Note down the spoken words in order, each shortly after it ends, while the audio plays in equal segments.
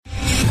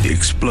The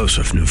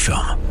explosive new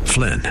film,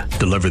 Flynn,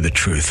 deliver the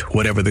truth,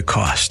 whatever the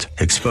cost,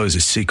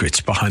 exposes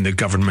secrets behind the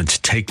government's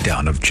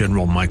takedown of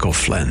General Michael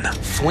Flynn.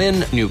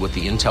 Flynn knew what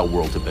the intel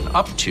world had been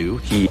up to.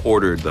 He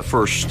ordered the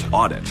first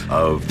audit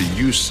of the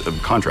use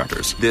of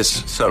contractors.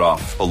 This set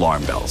off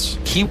alarm bells.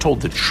 He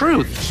told the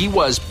truth. He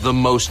was the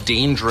most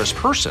dangerous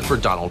person for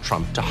Donald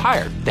Trump to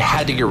hire. They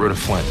had to get rid of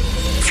Flynn.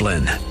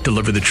 Flynn,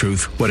 deliver the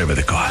truth, whatever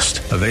the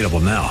cost. Available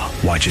now.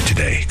 Watch it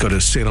today. Go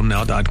to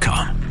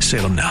salemnow.com.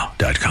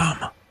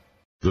 salemnow.com.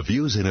 The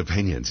views and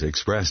opinions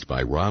expressed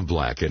by Rob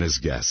Black and his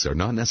guests are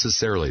not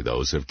necessarily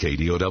those of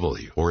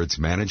KDOW or its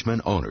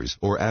management, owners,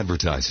 or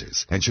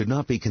advertisers and should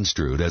not be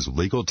construed as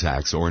legal,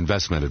 tax, or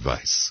investment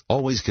advice.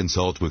 Always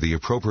consult with the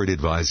appropriate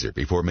advisor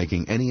before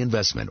making any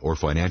investment or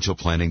financial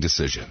planning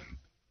decision.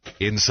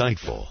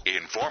 Insightful,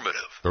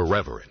 informative,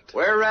 irreverent.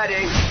 We're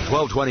ready.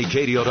 1220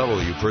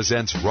 KDOW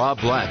presents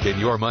Rob Black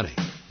and Your Money.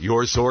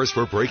 Your source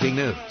for breaking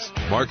news,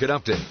 market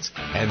updates,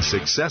 and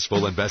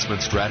successful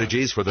investment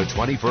strategies for the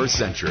 21st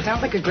century.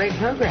 Sounds like a great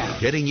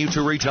program. Getting you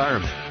to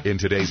retirement in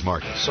today's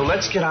market. So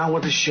let's get on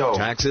with the show.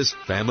 Taxes,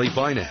 family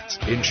finance,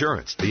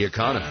 insurance, the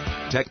economy,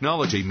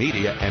 technology,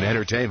 media, and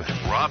entertainment.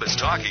 Rob is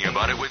talking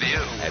about it with you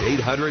at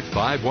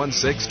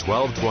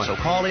 800-516-1220. So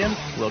call in,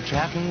 we'll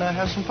chat and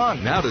have some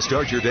fun. Now to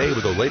start your day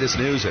with the latest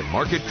news and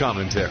market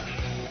commentary.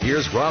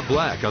 Here's Rob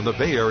Black on the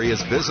Bay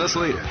Area's business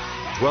leader,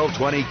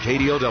 1220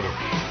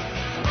 KDOW.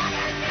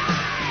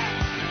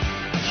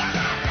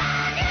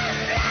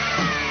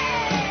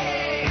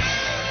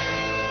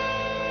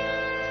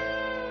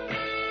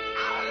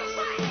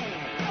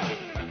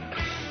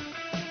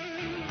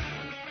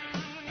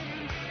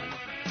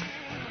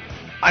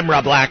 I'm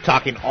Rob Black,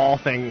 talking all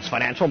things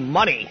financial,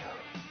 money,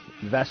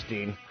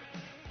 investing,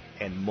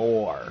 and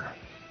more.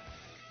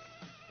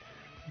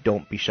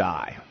 Don't be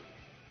shy.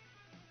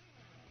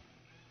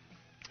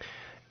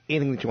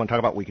 Anything that you want to talk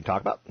about, we can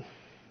talk about.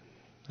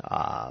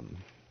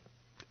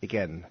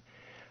 Again,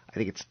 I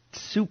think it's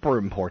super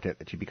important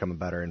that you become a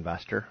better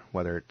investor,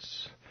 whether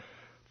it's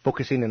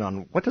focusing in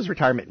on what does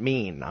retirement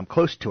mean? I'm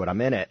close to it. I'm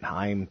in it.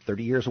 I'm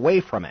 30 years away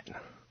from it.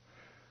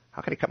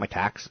 How can I cut my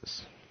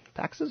taxes?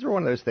 Taxes are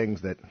one of those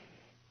things that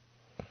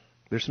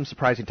there's some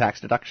surprising tax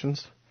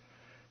deductions,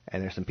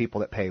 and there's some people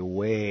that pay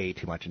way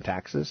too much in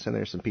taxes, and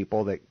there's some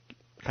people that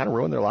kind of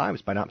ruin their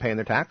lives by not paying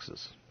their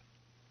taxes.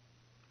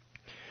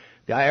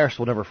 The IRS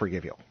will never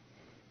forgive you.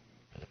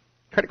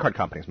 Credit card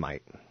companies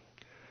might.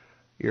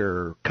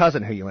 Your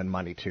cousin who you lend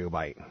money to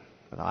might.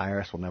 But the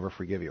IRS will never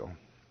forgive you.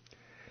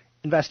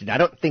 Investing, I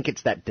don't think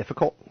it's that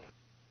difficult,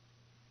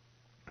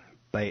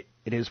 but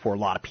it is for a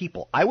lot of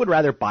people. I would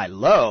rather buy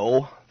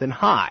low than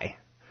high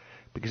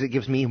because it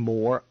gives me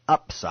more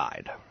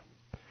upside.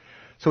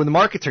 So when the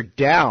markets are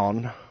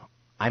down,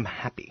 I'm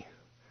happy.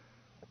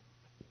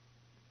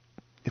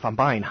 If I'm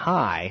buying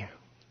high,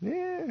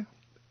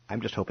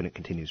 I'm just hoping it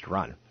continues to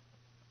run.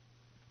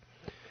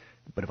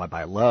 But if I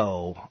buy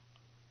low,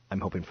 I'm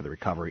hoping for the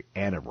recovery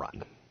and a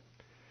run,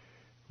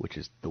 which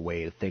is the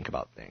way to think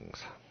about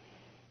things.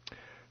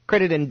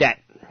 Credit and debt.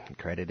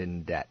 Credit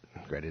and debt.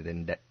 Credit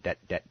and debt.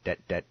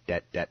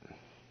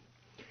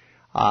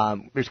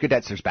 There's good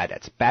debts, there's bad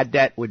debts. Bad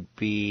debt would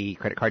be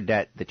credit card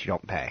debt that you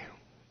don't pay.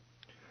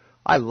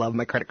 I love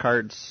my credit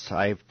cards.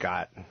 I've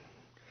got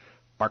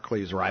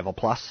Barclays Arrival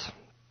Plus.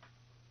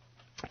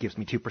 It gives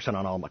me 2%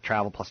 on all my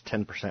travel plus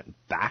 10%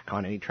 back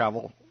on any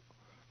travel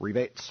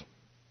rebates.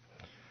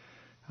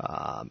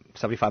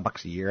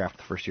 $75 a year after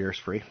the first year is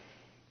free.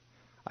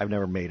 I've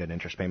never made an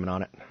interest payment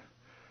on it.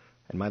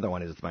 And my other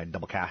one is my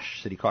Double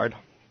Cash City card.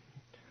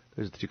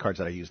 Those are the two cards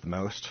that I use the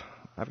most.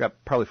 I've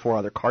got probably 4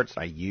 other cards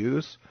that I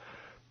use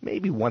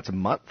maybe once a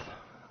month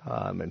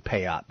and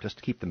pay up just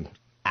to keep them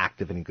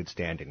active and in good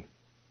standing.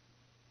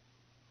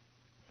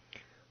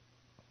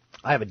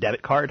 I have a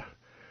debit card.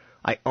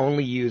 I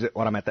only use it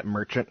when I'm at that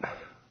merchant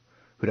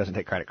who doesn't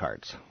take credit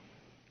cards.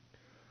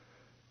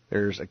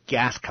 There's a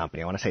gas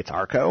company, I want to say it's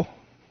Arco,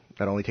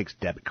 that only takes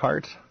debit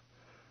cards.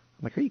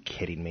 I'm like, are you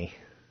kidding me?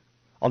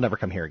 I'll never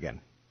come here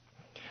again.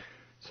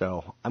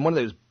 So I'm one of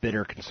those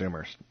bitter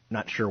consumers,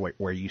 not sure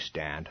where you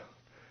stand.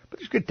 But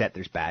there's good debt,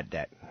 there's bad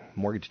debt.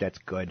 Mortgage debt's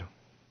good.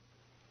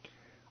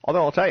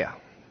 Although I'll tell you,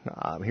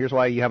 here's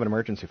why you have an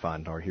emergency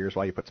fund, or here's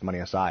why you put some money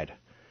aside.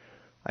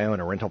 I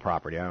own a rental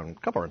property. I own a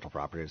couple of rental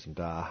properties, and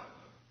got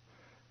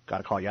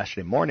a call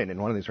yesterday morning,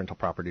 and one of these rental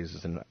properties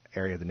is in an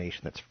area of the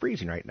nation that's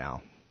freezing right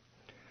now.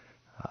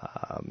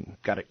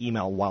 Got an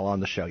email while on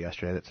the show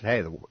yesterday that said,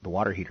 hey, the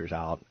water heater's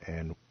out,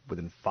 and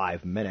within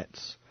 5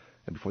 minutes,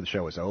 and before the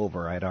show was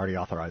over, I had already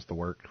authorized the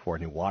work for a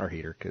new water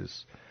heater,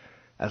 because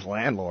as a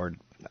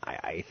landlord,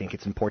 I think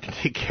it's important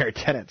to take care of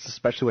tenants,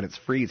 especially when it's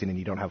freezing and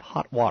you don't have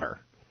hot water.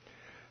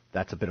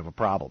 That's a bit of a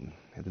problem.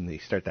 And then they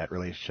start that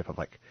relationship of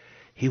like,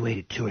 he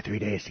waited 2 or 3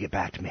 days to get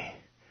back to me.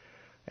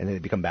 And then they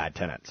become bad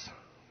tenants.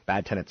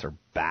 Bad tenants are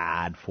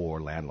bad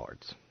for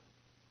landlords.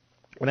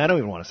 And I don't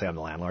even want to say I'm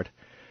the landlord.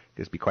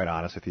 Because to be quite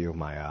honest with you,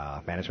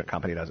 my management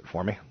company does it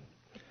for me.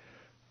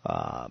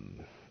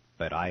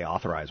 But I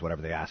authorize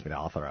whatever they ask me to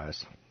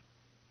authorize.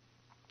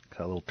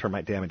 So a little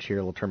termite damage here,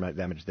 a little termite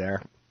damage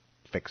there.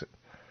 Fix it.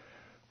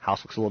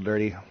 House looks a little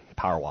dirty,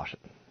 power wash it.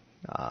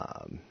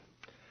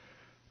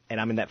 And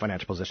I'm in that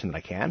financial position that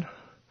I can.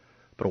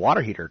 But a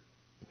water heater,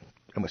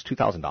 almost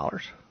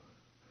 $2,000.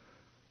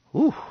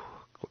 Ooh,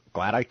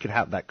 glad I could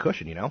have that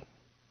cushion, you know.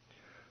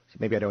 So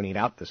maybe I don't eat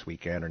out this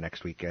weekend or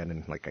next weekend,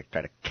 and like I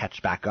try to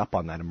catch back up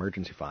on that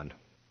emergency fund.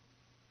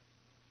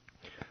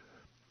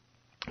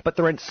 But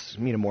the rents,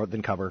 you know, more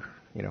than cover,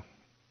 you know,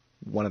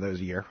 one of those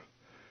a year,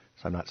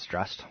 so I'm not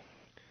stressed.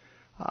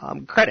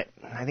 Credit.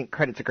 I think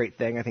credit's a great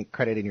thing. I think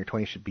credit in your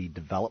 20s should be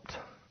developed,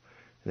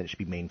 and then it should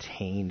be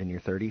maintained in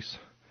your 30s.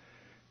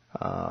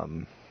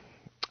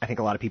 I think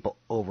a lot of people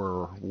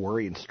over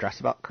worry and stress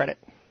about credit.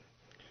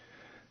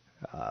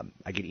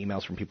 I get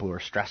emails from people who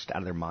are stressed out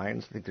of their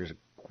minds. I think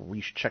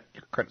you should check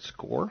your credit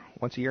score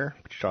once a year,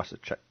 but you should also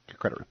check your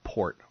credit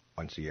report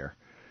once a year,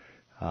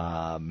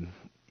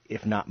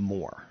 if not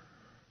more.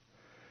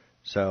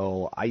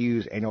 So I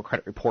use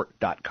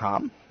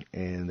annualcreditreport.com,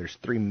 and there's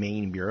 3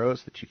 main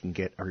bureaus that you can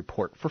get a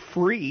report for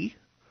free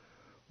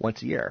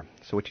once a year.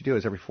 So what you do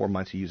is every 4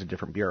 months you use a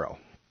different bureau.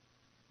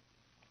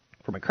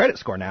 For my credit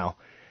score now,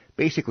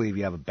 basically if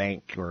you have a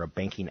bank or a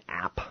banking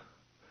app,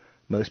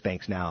 most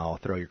banks now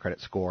throw your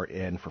credit score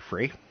in for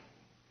free.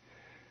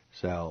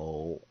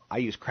 So I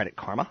use Credit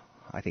Karma.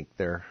 I think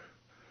they're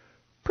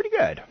pretty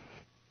good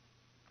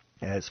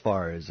as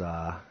far as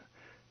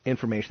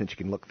information that you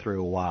can look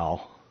through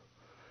while,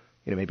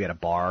 you know, maybe at a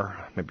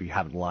bar, maybe you're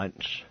having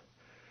lunch.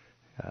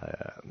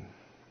 You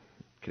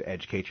could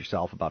educate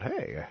yourself about,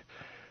 hey,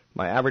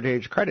 my average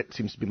age credit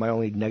seems to be my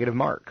only negative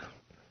mark.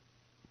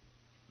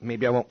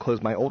 Maybe I won't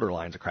close my older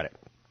lines of credit.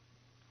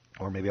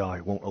 Or maybe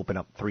I won't open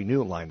up 3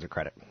 new lines of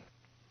credit.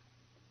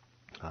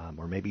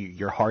 Or maybe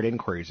your hard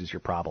inquiries is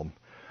your problem.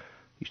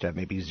 You used to have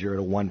maybe 0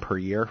 to 1 per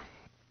year.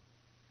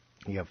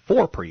 You have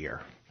 4 per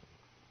year.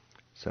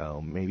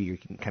 So maybe you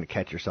can kind of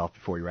catch yourself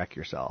before you wreck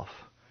yourself.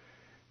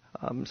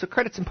 So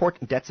credit's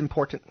important. Debt's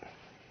important.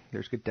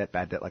 There's good debt,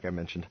 bad debt, like I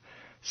mentioned.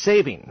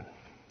 Saving.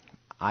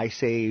 I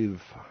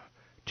save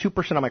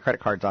 2% on my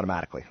credit cards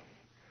automatically.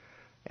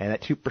 And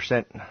that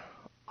 2%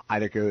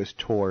 either goes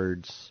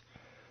towards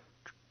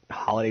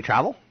holiday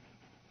travel,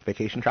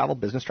 vacation travel,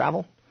 business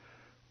travel,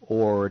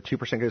 or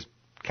 2% goes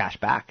cash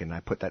back, and I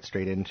put that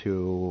straight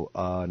into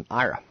an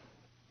IRA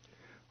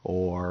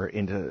or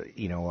into,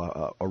 you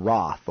know, a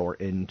Roth or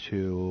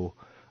into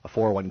a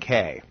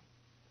 401k.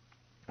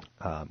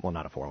 Well,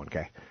 not a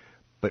 401k,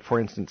 but for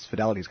instance,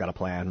 Fidelity's got a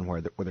plan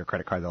where with their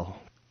credit card they'll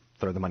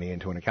throw the money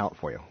into an account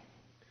for you.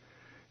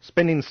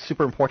 Spending's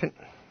super important.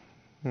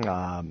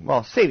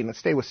 Well, saving. Let's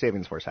stay with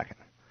savings for a second.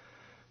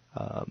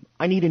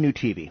 I need a new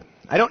TV.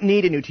 I don't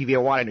need a new TV. I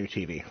want a new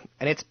TV.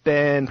 And it's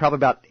been probably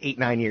about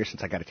 8-9 years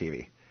since I got a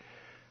TV.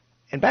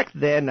 And back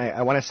then,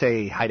 I want to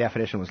say high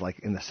definition was like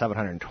in the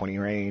 720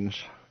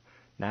 range.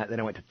 Then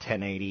it went to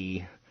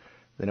 1080.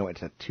 Then it went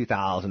to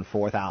 2000,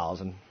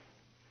 4000.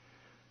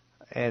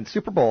 And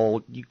Super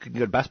Bowl, you could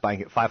go to Best Buy and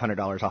get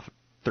 $500 off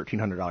a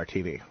 $1,300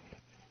 TV.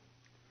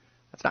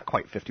 That's not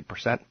quite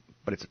 50%,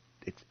 but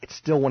it's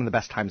still one of the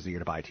best times of the year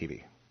to buy a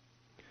TV.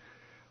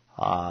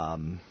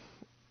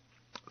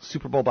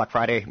 Super Bowl, Black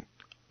Friday,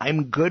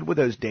 I'm good with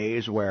those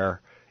days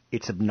where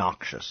it's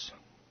obnoxious.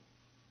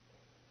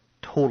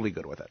 Totally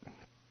good with it.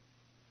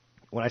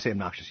 When I say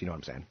obnoxious, you know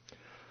what I'm saying.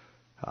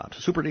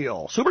 Super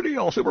deal,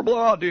 super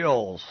blowout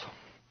deals.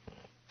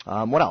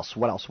 What else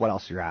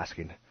you're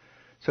asking?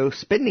 So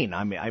spending,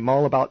 I'm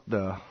all about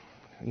the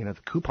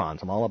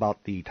coupons. I'm all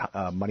about the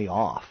money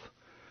off.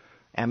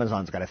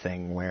 Amazon's got a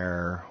thing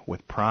where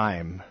with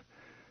Prime,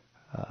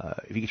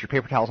 if you get your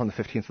paper towels on the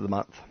 15th of the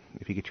month,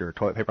 if you get your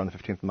toilet paper on the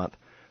 15th of the month,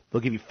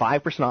 they'll give you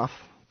 5% off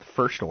the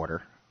first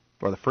order,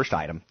 or the first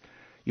item.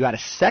 You add a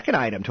second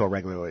item to a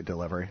regular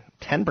delivery,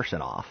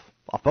 10% off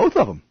both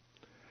of them.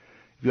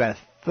 If you add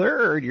a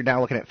third, you're now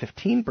looking at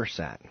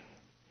 15%.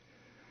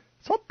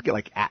 So I'll get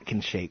like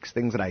Atkins shakes,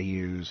 things that I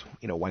use,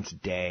 once a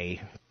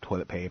day,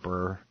 toilet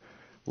paper,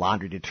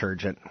 laundry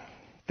detergent,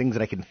 things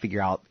that I can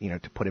figure out,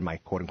 to put in my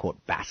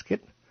quote-unquote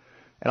basket.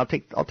 And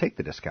I'll take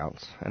the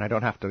discounts, and I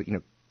don't have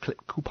to,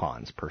 clip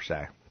coupons per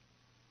se.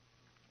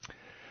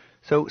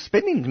 So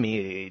spending to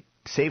me, it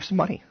saves some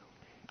money.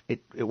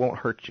 It won't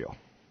hurt you.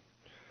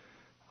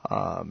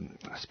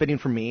 Spending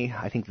for me,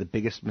 I think the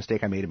biggest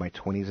mistake I made in my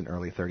 20s and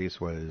early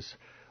 30s was,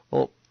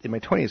 in my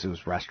 20s it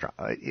was restaurant.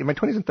 In my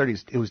 20s and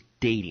 30s it was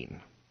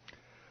dating.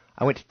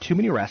 I went to too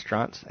many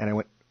restaurants and I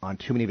went on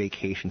too many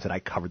vacations that I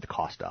covered the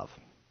cost of.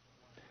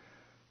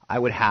 I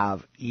would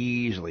have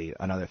easily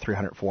another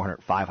 $300,000,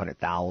 $400,000,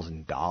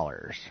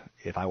 $500,000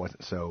 if I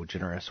wasn't so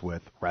generous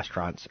with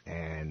restaurants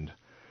and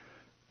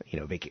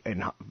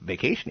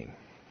vacationing.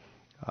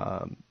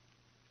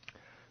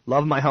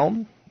 Love my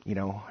home.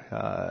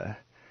 In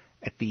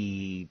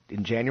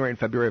January and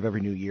February of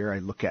every new year, I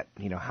look at,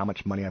 how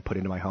much money I put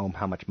into my home,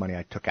 how much money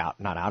I took out,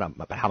 not out of,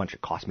 but how much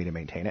it cost me to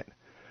maintain it.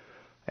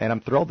 And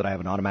I'm thrilled that I have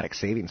an automatic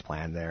savings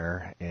plan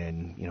there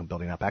in,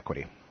 building up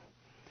equity.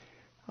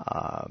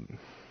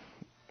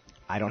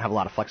 I don't have a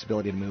lot of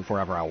flexibility to move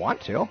wherever I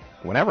want to,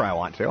 whenever I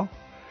want to,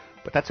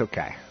 but that's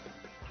okay.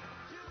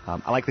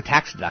 I like the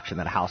tax deduction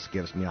that a house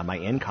gives me on my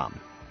income.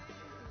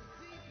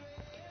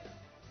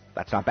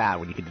 That's not bad.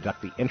 When you can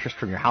deduct the interest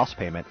from your house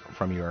payment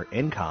from your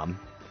income,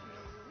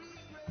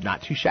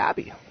 not too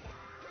shabby.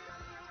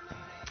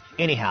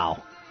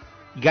 Anyhow,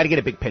 you got to get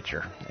a big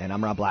picture, and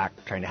I'm Rob Black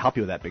trying to help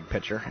you with that big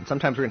picture. And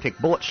sometimes we're going to take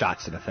bullet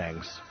shots into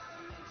things.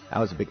 That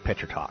was a big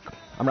picture talk.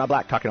 I'm Rob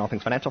Black, talking all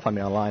things financial. Find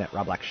me online at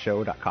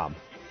robblackshow.com.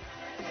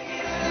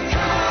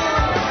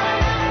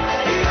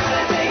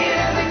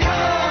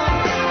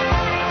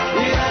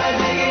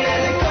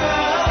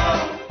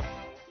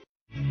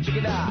 Check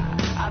it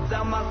out. I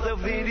tell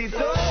myself it is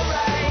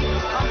alright.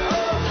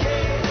 I'm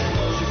okay.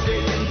 She's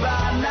taking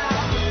by now.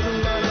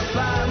 I'm gonna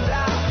find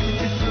out.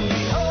 This will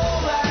be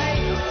alright.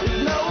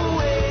 There's no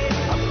way.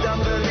 I'm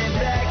stumbling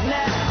back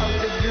now. I'll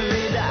figure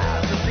it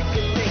out. I'm sick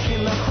of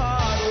taking the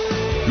hard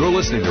way. You're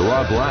listening to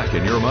Rob Black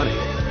and Your Money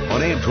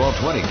on AM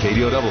 1220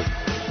 KDOW.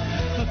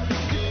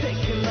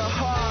 Taking the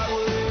hard way.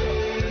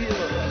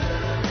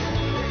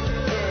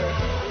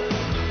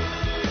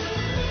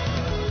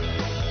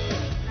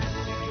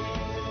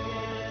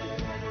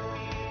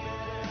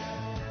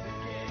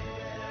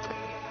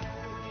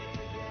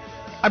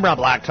 I'm Rob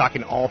Black,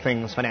 talking all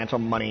things financial,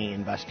 money,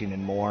 investing,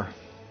 and more.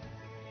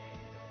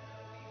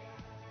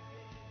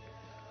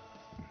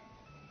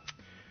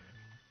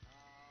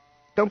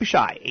 Don't be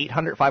shy.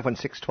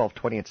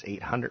 800-516-1220. It's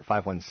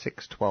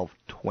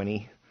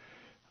 800-516-1220.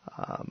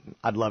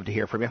 I'd love to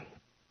hear from you.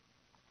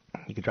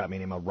 You can drop me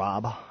an email,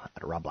 rob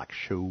at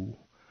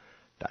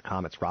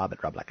robblackshow.com. It's rob at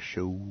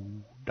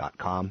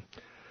robblackshow.com.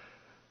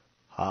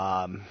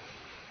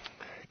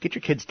 Get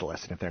your kids to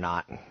listen if they're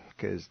not,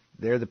 because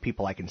they're the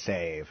people I can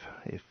save.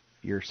 If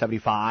you're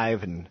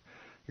 75 and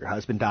your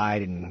husband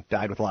died and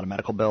died with a lot of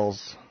medical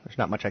bills, there's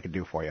not much I can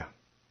do for you.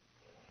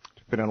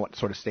 Depending on what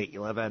sort of state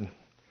you live in,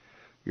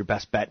 your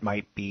best bet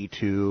might be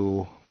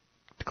to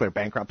declare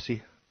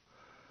bankruptcy.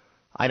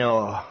 I know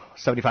a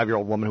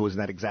 75-year-old woman who was in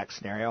that exact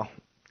scenario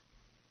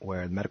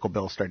where the medical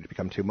bills started to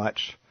become too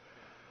much.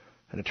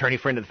 An attorney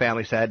friend of the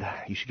family said,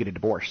 you should get a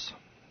divorce.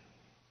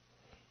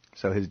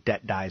 So his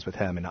debt dies with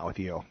him and not with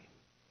you.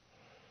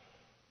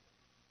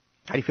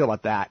 How do you feel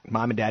about that?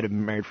 Mom and Dad have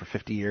been married for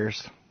 50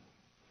 years.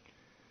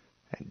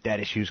 And debt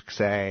issues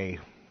say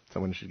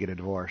someone should get a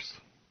divorce.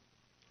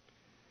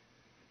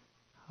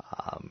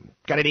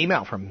 Got an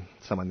email from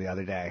someone the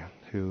other day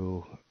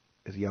who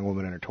is a young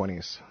woman in her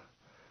 20s,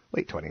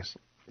 late 20s,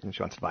 and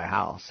she wants to buy a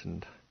house.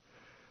 And,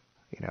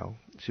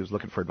 she was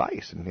looking for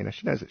advice. And,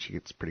 she knows that she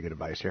gets pretty good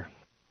advice here.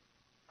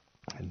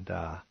 And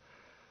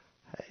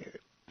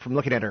from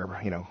looking at her,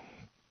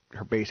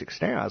 her basic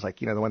scenario, I was like,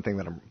 the one thing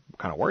that I'm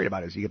kind of worried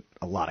about is you get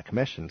a lot of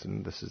commissions,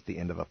 and this is the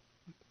end of a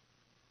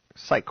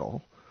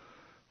cycle.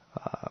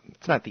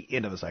 It's not the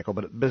end of a cycle,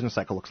 but the business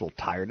cycle looks a little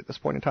tired at this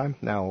point in time.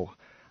 Now,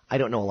 I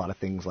don't know a lot of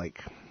things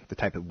like the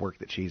type of work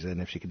that she's in,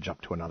 if she can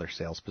jump to another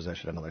sales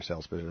position, if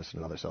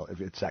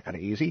it's that kind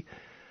of easy,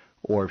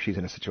 or if she's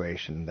in a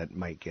situation that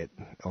might get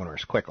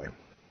onerous quickly.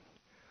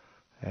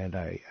 And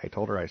I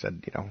told her, I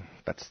said,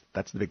 that's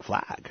the big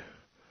flag.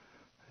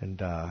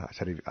 And I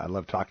said, I'd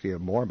love to talk to you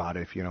more about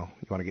it if, you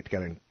want to get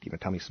together and,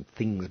 tell me some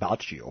things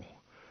about you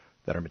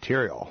that are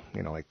material.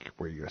 Like,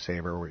 were you a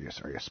saver? Were you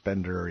a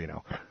spender?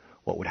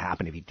 What would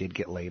happen if you did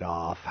get laid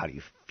off? How do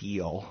you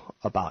feel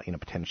about,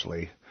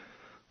 potentially,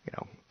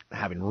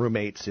 having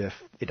roommates if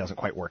it doesn't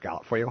quite work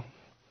out for you?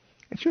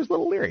 And she was a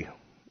little leery,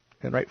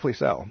 and rightfully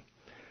so.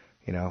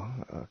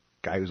 A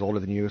guy who's older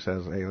than you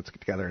says, hey, let's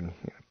get together and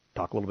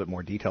talk a little bit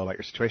more detail about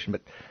your situation.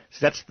 But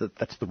see,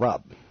 that's the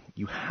rub.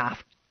 You have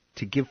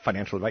to give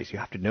financial advice, you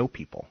have to know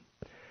people.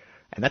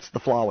 And that's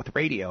the flaw with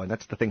radio, and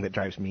that's the thing that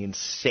drives me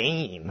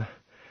insane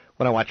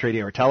when I watch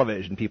radio or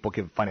television. People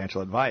give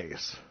financial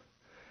advice.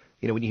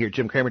 When you hear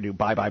Jim Cramer do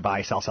buy,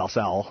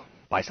 sell,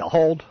 buy, sell,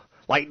 hold,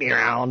 lightning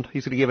round,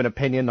 he's going to give an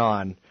opinion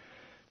on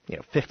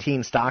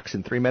 15 stocks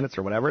in 3 minutes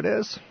or whatever it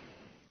is.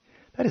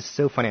 That is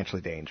so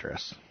financially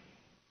dangerous.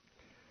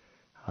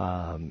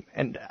 I've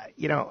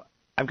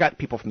got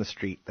people from the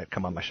street that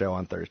come on my show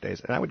on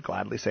Thursdays, and I would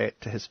gladly say it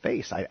to his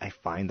face. I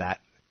find that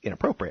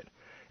inappropriate.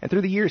 And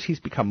through the years, he's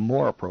become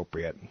more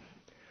appropriate.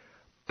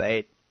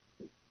 But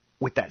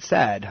with that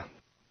said,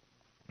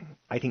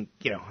 I think,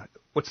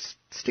 what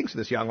stinks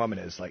with this young woman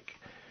is, like,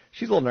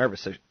 she's a little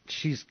nervous. So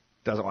she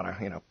doesn't want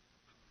to,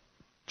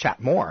 chat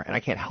more, and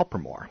I can't help her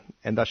more.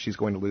 And thus she's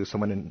going to lose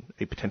someone in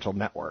a potential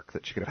network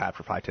that she could have had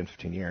for 5, 10,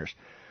 15 years,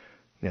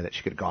 that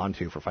she could have gone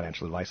to for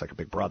financial advice like a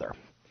big brother.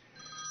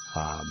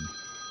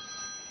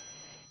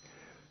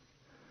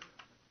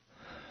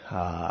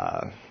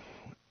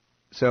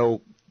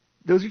 So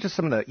those are just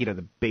some of the,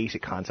 the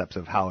basic concepts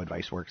of how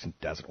advice works and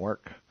doesn't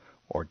work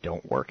or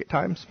don't work at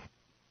times.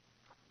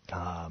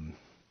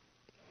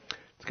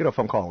 Let's get a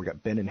phone call. We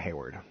got Ben in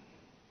Hayward.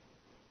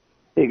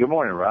 Hey, good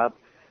morning, Rob.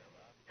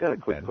 Got a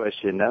quick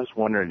question. I was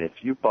wondering if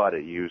you bought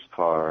a used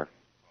car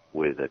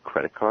with a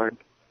credit card,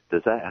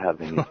 does that have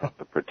any type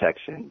of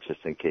protection just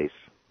in case,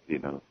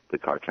 the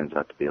car turns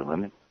out to be a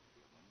limit?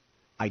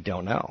 I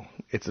don't know.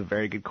 It's a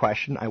very good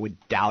question. I would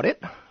doubt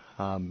it.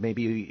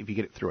 Maybe if you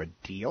get it through a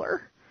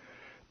dealer,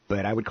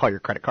 but I would call your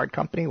credit card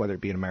company, whether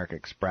it be an American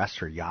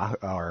Express or Yahoo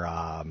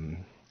or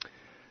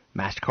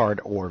MasterCard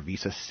or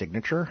Visa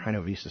Signature. I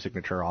know Visa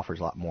Signature offers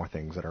a lot more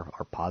things that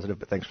are positive,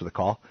 but thanks for the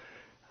call.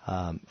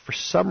 For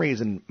some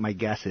reason, my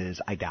guess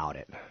is I doubt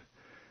it.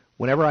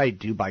 Whenever I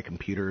do buy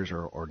computers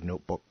or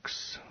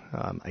notebooks,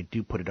 I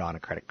do put it on a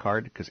credit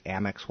card because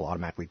Amex will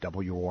automatically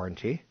double your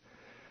warranty.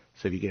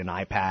 So if you get an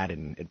iPad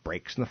and it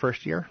breaks in the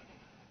first year,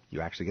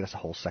 you actually get us a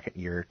whole second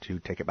year to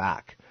take it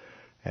back.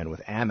 And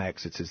with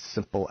Amex, it's as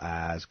simple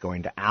as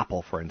going to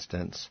Apple, for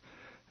instance,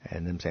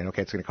 and them saying,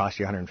 okay, it's going to cost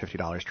you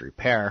 $150 to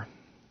repair.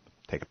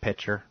 Take a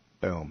picture,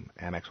 boom,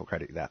 Amex will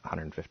credit you that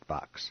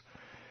 $150.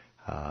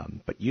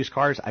 But used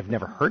cars, I've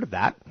never heard of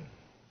that.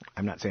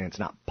 I'm not saying it's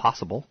not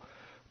possible,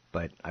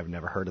 but I've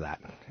never heard of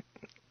that.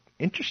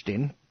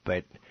 Interesting,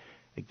 but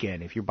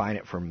again, if you're buying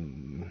it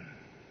from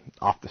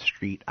off the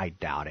street, I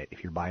doubt it.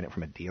 If you're buying it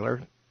from a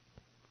dealer,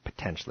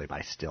 potentially, but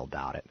I still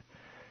doubt it.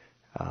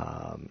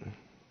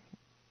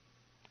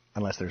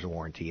 Unless there's a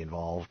warranty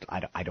involved.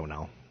 I don't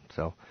know.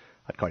 So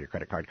I'd call your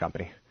credit card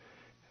company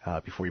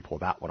before you pull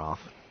that one off.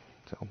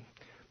 So,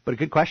 but a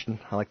good question.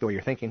 I like the way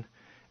you're thinking.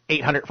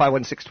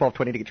 800-516-1220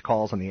 to get your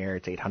calls on the air.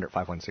 It's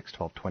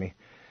 800-516-1220.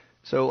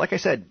 So like I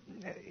said,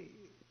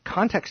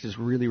 context is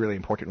really, really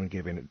important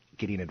when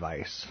getting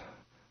advice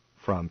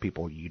from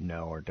people you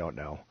know or don't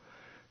know.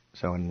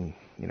 So,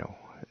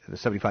 the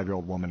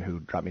 75-year-old woman who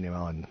dropped me an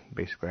email and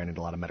basically ran into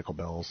a lot of medical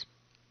bills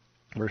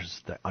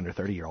versus the under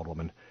 30-year-old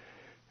woman,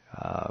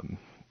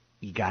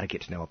 you got to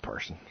get to know a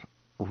person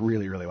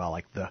really, really well.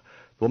 Like the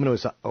woman who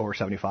was over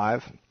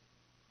 75,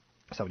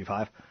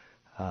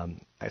 I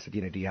said,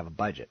 do you have a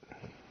budget?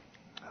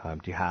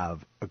 Do you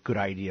have a good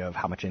idea of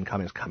how much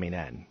income is coming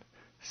in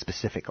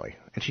specifically?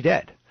 And she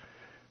did.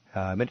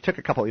 And it took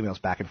a couple of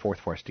emails back and forth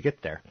for us to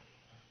get there.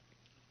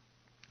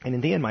 And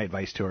in the end, my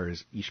advice to her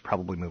is you should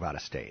probably move out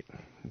of state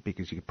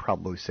because you could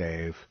probably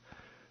save,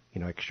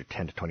 extra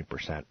 10 to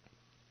 20%.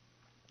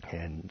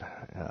 And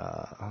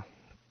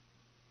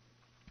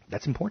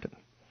that's important.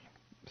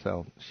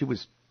 So she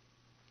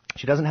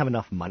doesn't have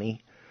enough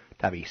money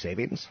to have any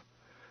savings.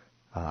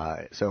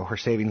 So her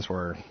savings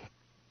were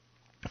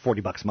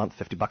 $40 a month,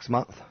 $50 a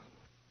month,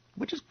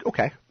 which is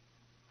okay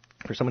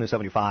for someone who's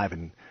 75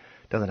 and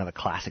doesn't have a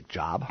classic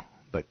job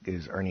but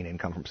is earning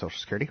income from Social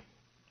Security.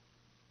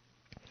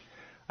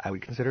 I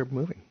would consider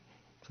moving.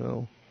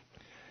 So,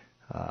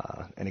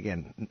 and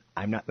again,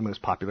 I'm not the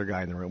most popular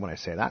guy in the room when I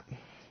say that.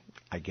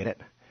 I get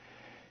it.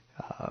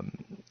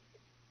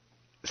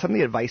 Some of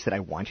the advice that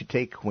I want you to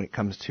take when it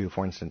comes to,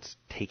 for instance,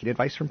 taking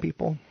advice from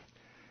people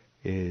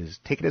is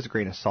take it as a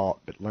grain of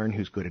salt, but learn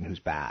who's good and who's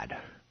bad.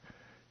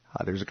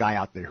 There's a guy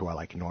out there who I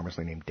like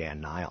enormously named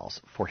Dan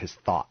Niles for his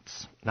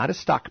thoughts, not his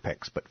stock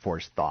picks, but for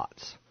his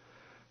thoughts.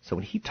 So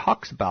when he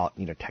talks about,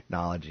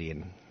 technology,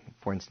 and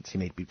for instance, he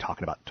may be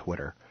talking about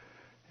Twitter,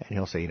 and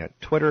he'll say,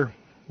 Twitter,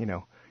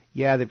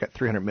 yeah, they've got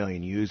 300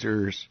 million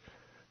users.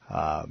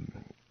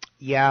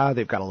 Yeah,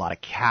 they've got a lot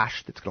of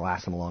cash that's going to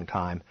last them a long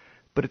time,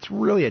 but it's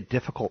really a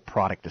difficult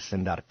product to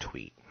send out a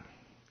tweet.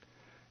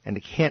 And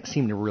they can't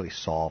seem to really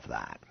solve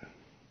that.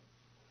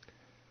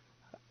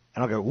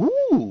 And I'll go,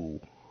 ooh,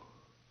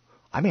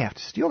 I may have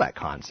to steal that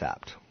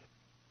concept.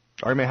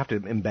 Or I may have to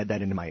embed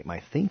that into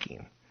my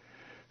thinking.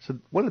 So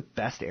one of the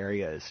best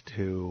areas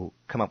to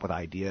come up with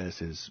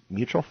ideas is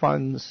mutual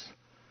funds.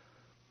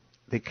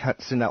 They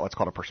send out what's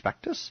called a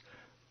prospectus.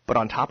 But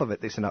on top of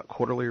it, they send out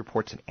quarterly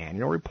reports and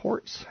annual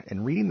reports.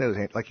 And reading those,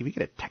 like if you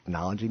get a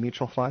technology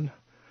mutual fund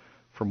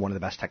from one of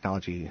the best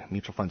technology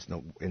mutual funds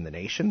in the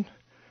nation,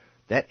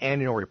 that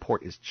annual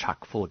report is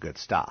chock full of good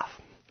stuff.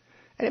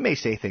 And it may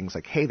say things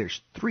like, hey,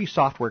 there's 3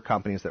 software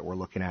companies that we're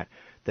looking at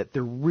that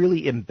they're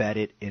really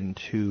embedded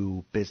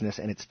into business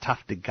and it's tough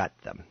to gut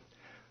them.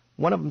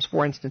 One of them is,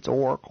 for instance,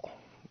 Oracle.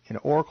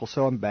 Oracle's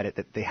so embedded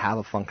that they have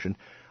a function.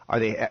 Are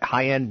they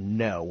high-end?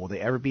 No. Will they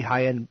ever be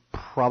high-end?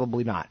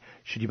 Probably not.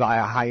 Should you buy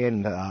a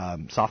high-end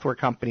software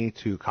company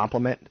to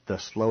complement the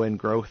slow-end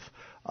growth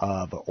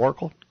of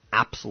Oracle?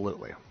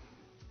 Absolutely.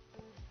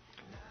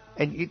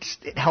 And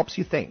it helps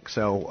you think.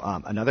 So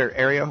another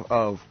area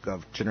of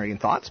generating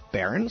thoughts,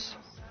 Barron's.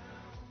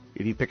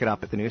 If you pick it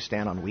up at the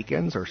newsstand on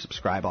weekends or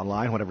subscribe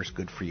online, whatever's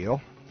good for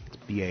you. It's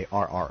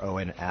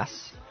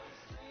Barrons.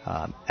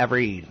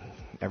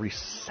 Every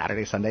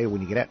Saturday, Sunday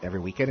when you get it, every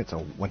weekend, it's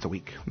a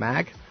once-a-week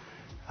mag.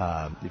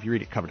 If you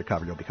read it cover to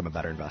cover, you'll become a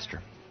better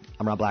investor.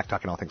 I'm Rob Black,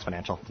 talking all things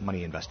financial,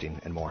 money, investing,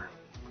 and more.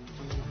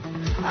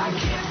 I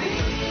can't be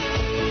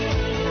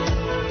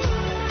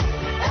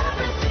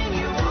everything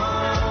you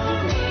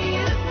want me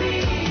to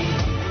be.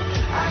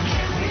 I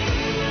can't be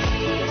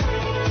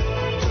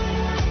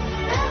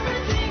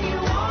everything you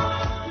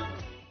want.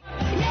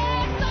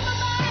 Yeah, some of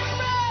my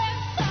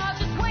friends are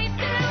just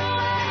wasting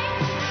away,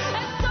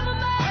 and some of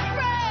my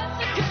friends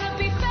are gonna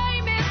be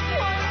famous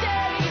one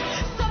day.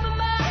 Some of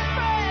my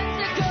friends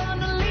are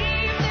gonna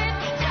leave this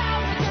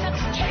town. We're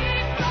gonna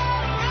keep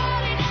on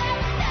running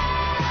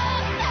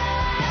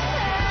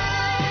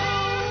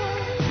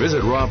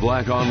Visit Rob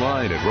Black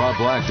online at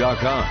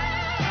robblack.com.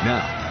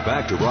 Now,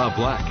 back to Rob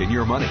Black and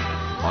Your Money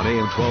on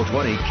AM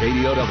 1220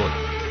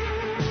 KDOW.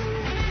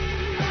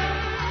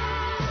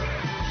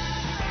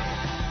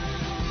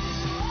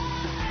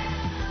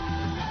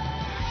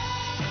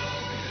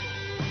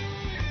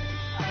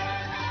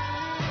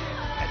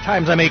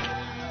 Times I make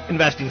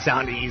investing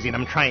sound easy, and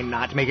I'm trying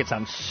not to make it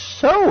sound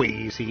so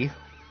easy.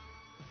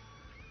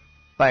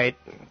 But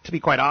to be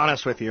quite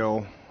honest with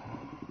you,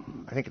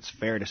 I think it's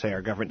fair to say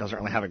our government doesn't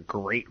really have a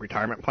great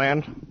retirement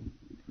plan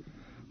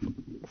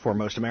for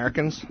most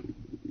Americans.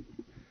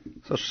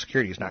 Social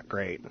Security is not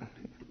great.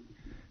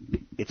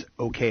 It's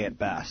okay at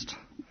best.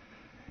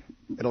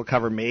 It'll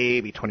cover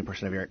maybe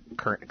 20% of your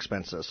current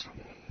expenses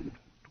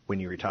when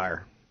you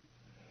retire.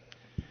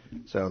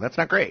 So that's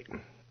not great.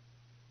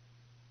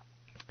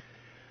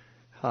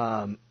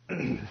 And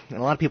a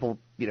lot of people,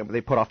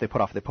 they put off, and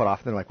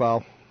they're like,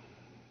 well,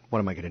 what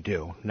am I going to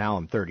do? Now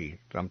I'm 30.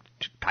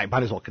 I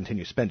might as well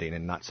continue spending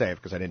and not save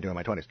because I didn't do it in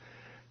my 20s.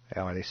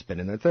 Or they spend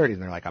in their 30s,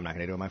 and they're like, I'm not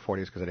going to do it in my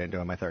 40s because I didn't do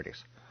it in my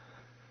 30s.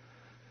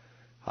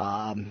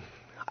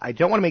 I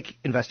don't want to make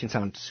investing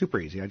sound super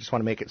easy. I just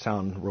want to make it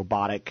sound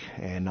robotic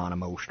and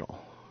non-emotional.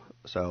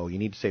 So you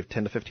need to save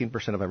 10 to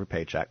 15% of every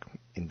paycheck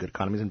in good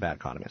economies and bad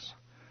economies.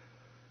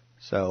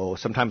 So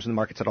sometimes when the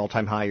market's at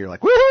all-time high, you're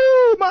like,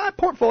 woohoo, my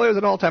portfolio's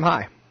at all-time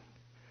high.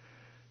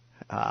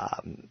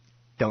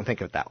 Don't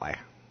think of it that way.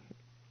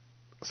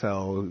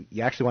 So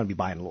you actually want to be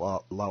buying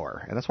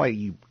lower. And that's why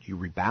you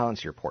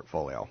rebalance your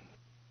portfolio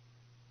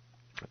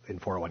in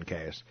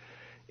 401ks.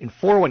 In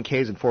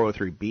 401ks and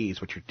 403bs,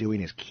 what you're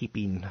doing is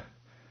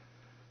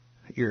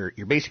you're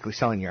basically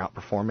selling your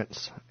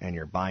outperformance and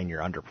you're buying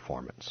your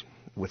underperformance.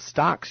 With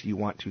stocks, you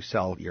want to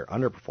sell your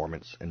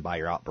underperformance and buy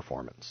your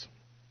outperformance.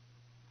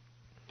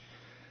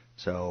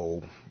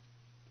 So,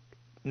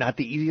 not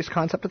the easiest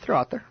concept to throw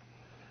out there.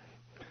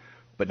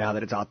 But now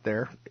that it's out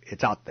there,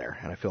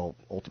 and I feel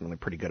ultimately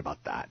pretty good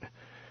about that.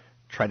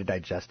 Try to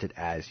digest it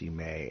as you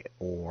may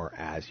or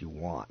as you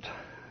want.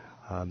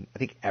 I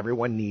think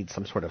everyone needs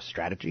some sort of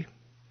strategy.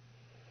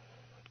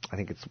 I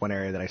think it's one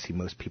area that I see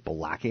most people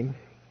lacking.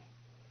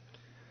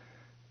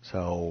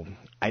 So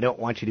I don't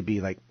want you to be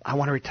like, I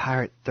want to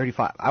retire at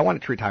 35. I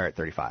wanted to retire at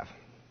 35.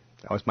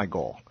 That was my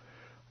goal.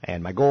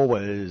 And my goal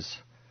was,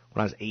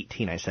 when I was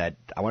 18, I said,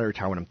 I want to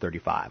retire when I'm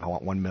 35. I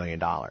want $1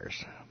 million.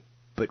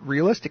 But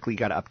realistically, you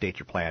got to update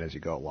your plan as you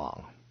go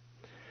along.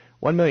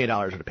 $1 million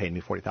would have paid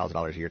me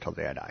 $40,000 a year till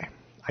the day I die.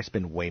 I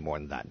spend way more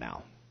than that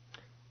now.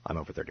 I'm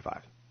over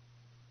 35.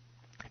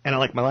 And I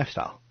like my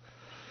lifestyle.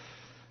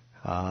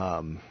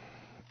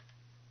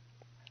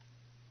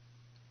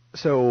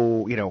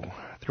 So,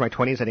 through my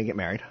 20s, I didn't get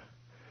married.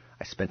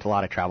 I spent a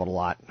lot. I traveled a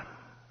lot.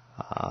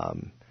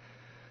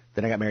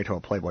 Then I got married to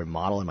a Playboy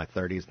model in my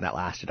 30s, and that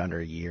lasted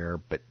under a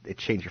year. But it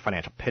changed your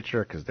financial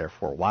picture because there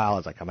for a while, I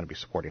was like, I'm going to be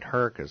supporting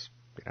her because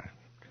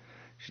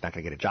she's not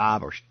going to get a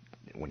job. Or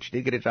when she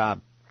did get a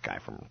job, a guy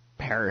from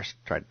Paris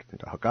tried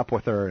to hook up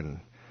with her, and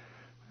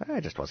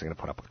I just wasn't going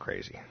to put up with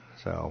crazy.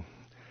 So,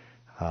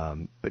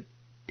 but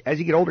as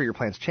you get older, your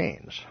plans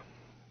change.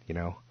 When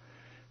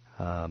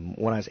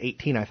I was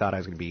 18, I thought I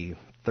was going to be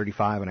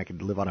 35 and I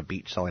could live on a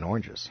beach selling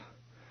oranges.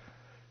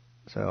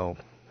 So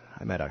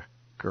I met a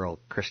girl,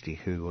 Christy,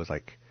 who was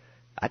like,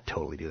 I'd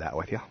totally do that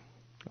with you.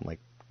 I'm like,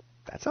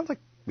 that sounds like,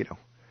 I don't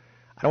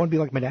want to be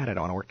like my dad. I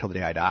don't want to work till the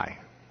day I die.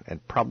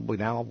 And probably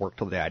now I'll work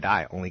till the day I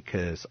die only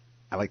because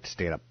I like to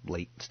stay up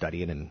late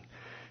studying and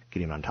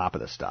getting on top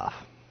of this stuff.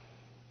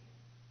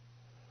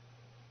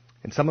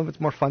 And some of it's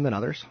more fun than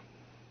others.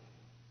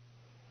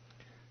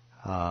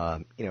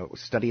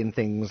 Studying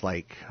things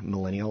like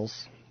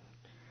millennials.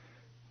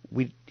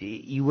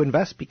 You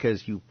invest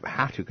because you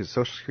have to, because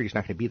Social Security is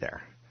not going to be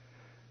there.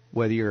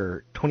 Whether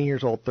you're 20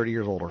 years old, 30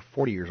 years old, or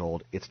 40 years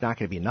old, it's not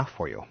going to be enough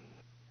for you.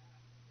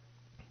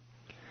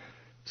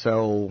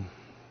 So,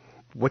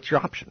 what's your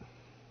option?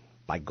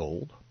 Buy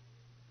gold?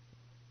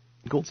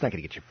 Gold's not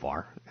going to get you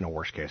far in a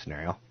worst case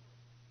scenario.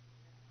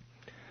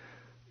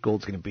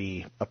 Gold's going to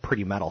be a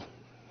pretty metal.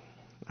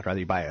 I'd rather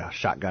you buy a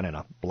shotgun and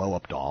a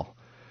blow-up doll.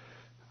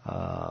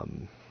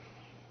 And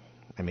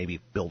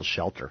maybe build a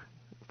shelter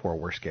for a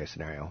worst-case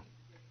scenario.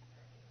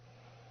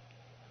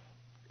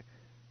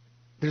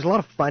 There's a lot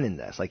of fun in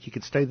this. Like, you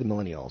could study the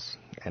millennials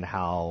and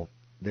how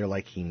they're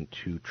liking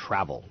to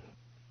travel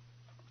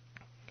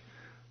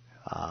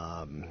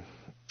and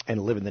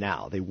live in the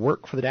now. They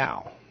work for the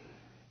now.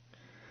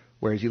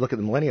 Whereas you look at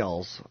the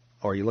millennials,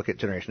 or you look at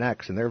Generation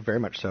X, and they're very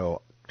much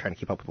so trying to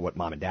keep up with what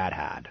mom and dad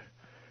had.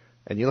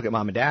 And you look at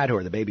mom and dad, who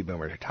are the baby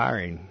boomers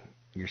retiring,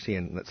 you're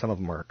seeing that some of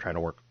them are trying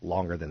to work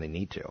longer than they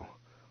need to,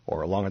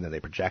 or longer than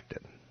they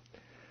projected.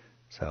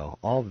 So,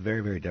 all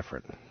very, very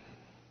different.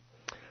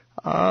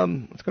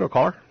 Let's go to a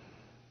caller.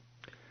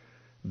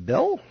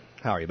 Bill?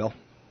 How are you, Bill?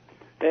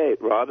 Hey,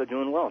 Rob, I'm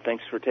doing well.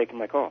 Thanks for taking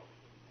my call.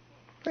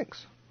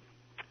 Thanks.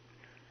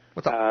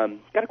 What's up?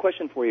 Got a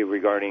question for you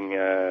regarding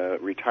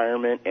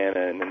retirement and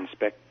an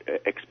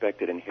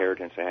expected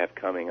inheritance I have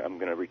coming. I'm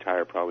going to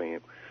retire probably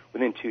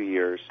within 2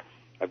 years.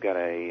 I've got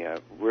a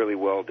really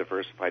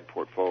well-diversified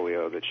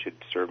portfolio that should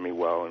serve me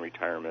well in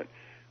retirement,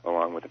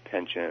 along with a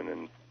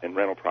pension and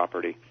rental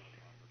property.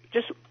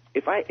 Just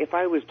if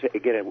I was to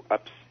get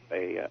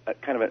a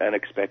kind of an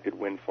unexpected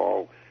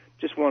windfall,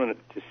 just wanted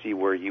to see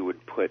where you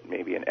would put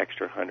maybe an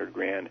extra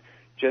 $100,000,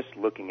 just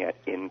looking at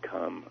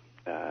income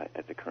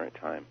at the current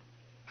time.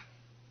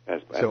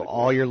 So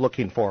all you're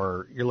looking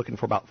for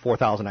about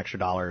 $4,000 extra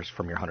dollars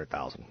from your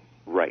 $100,000.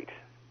 Right.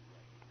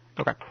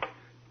 Okay.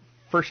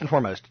 First and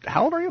foremost,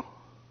 how old are you?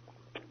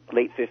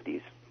 Late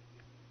 50s.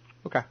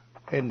 Okay.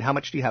 And how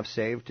much do you have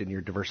saved in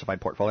your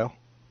diversified portfolio?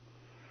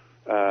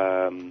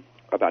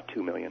 About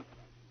 $2 million.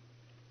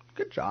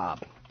 Good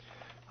job.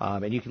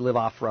 And you can live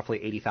off roughly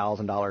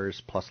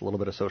 $80,000 plus a little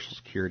bit of Social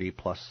Security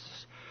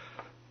plus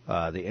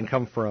the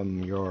income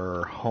from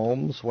your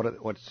homes. What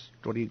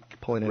are you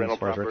pulling in Rental as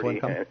far as rental property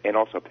income? and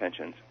also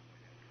pensions.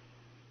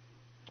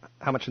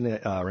 How much in the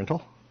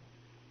rental?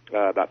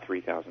 About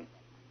 $3,000.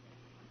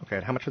 Okay.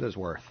 And how much are those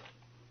worth?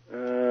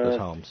 Those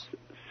homes.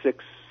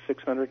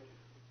 $600.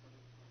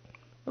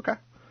 Okay.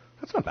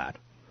 That's not bad.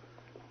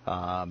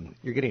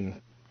 You're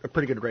getting a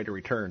pretty good rate of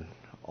return,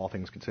 all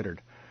things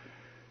considered.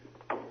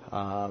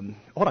 Hold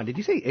on. Did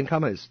you say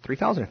income is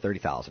 $3,000 or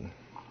 $30,000?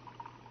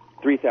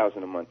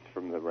 $3,000 a month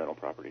from the rental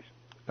properties.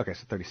 Okay,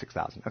 so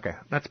 $36,000. Okay,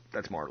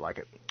 that's more like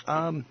it.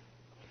 I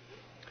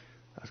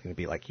was going to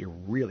be like, you're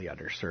really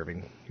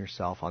underserving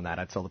yourself on that.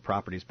 I'd sell the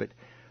properties, but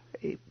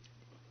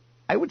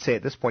I would say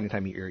at this point in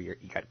time, you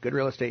got good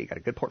real estate, you got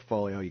a good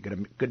portfolio, you got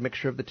a good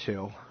mixture of the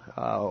two.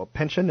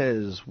 Pension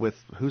is with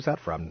who's that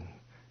from?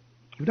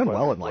 You've done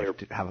well in life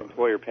to have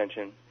employer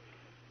pension.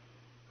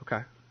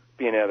 Okay.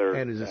 Be another.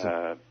 And is this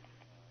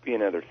be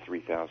another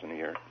 $3,000 a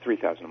year,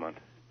 $3,000 a month.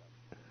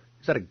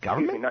 Is that a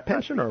government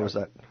pension or was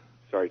that?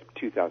 Sorry,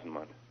 $2,000 a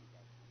month.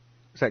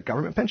 Is that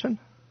government pension?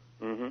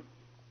 Mm-hmm.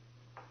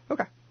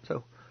 Okay.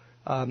 So,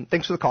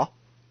 thanks for the call.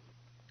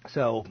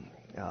 So,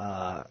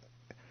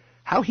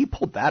 how he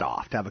pulled that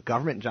off to have a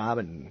government job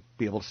and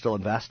be able to still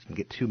invest and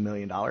get $2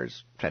 million,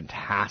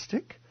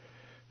 fantastic.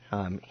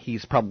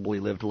 He's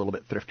probably lived a little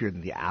bit thriftier than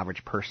the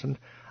average person.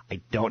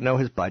 I don't know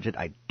his budget.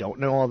 I don't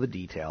know all the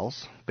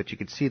details, but you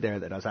could see there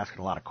that I was asking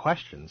a lot of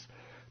questions.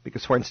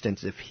 Because, for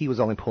instance, if he was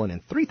only pulling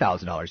in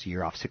 $3,000 a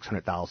year off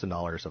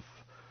 $600,000 of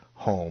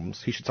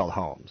homes, he should sell the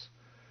homes.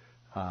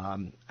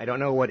 I don't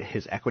know what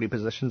his equity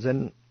positions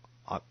on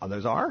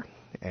those are.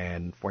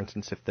 And, for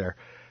instance, if they're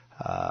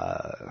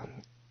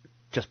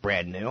just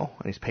brand new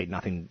and he's paid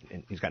nothing,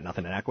 and he's got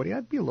nothing in equity,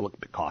 I'd be a little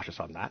bit cautious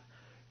on that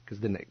because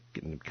then it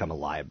can become a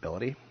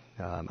liability.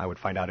 I would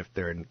find out if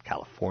they're in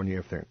California,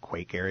 if they're in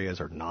quake areas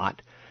or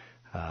not.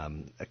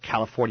 A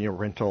California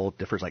rental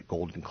differs like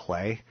gold and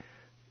clay.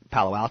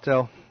 Palo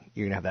Alto,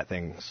 you're going to have that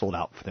thing sold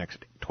out for the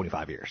next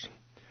 25 years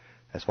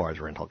as far as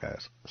rental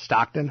goes.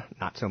 Stockton,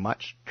 not so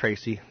much.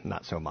 Tracy,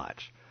 not so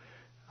much.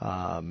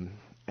 And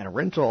a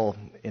rental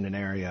in an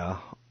area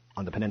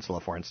on the peninsula,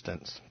 for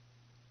instance,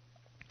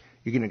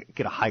 you're going to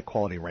get a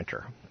high-quality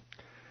renter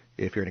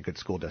if you're in a good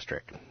school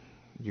district.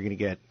 You're going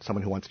to get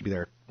someone who wants to be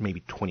there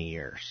maybe 20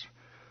 years,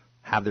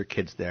 have their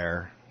kids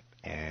there,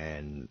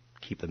 and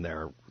keep them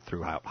there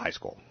through high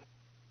school.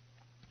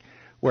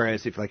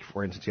 Whereas if, like,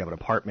 for instance, you have an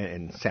apartment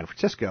in San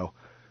Francisco,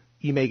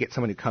 you may get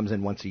someone who comes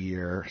in once a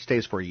year,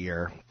 stays for a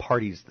year,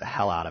 parties the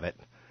hell out of it,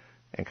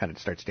 and kind of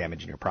starts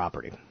damaging your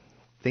property.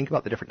 Think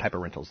about the different type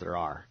of rentals there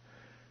are.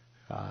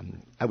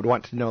 I would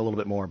want to know a little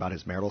bit more about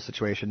his marital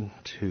situation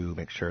to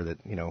make sure that,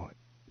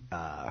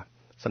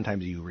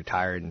 sometimes you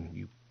retire and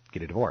you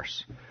get a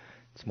divorce.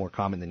 It's more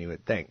common than you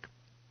would think.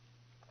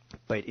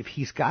 But if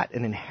he's got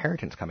an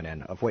inheritance coming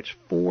in, of which,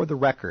 for the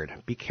record,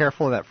 be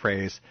careful of that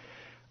phrase,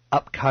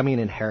 upcoming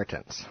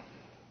inheritance.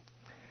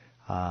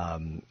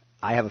 I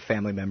have a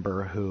family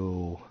member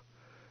who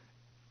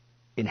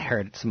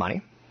inherited some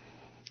money,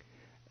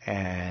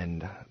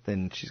 and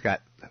then she's got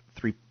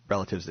 3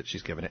 relatives that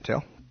she's given it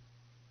to.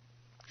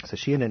 So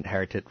she had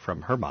inherited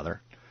from her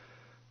mother.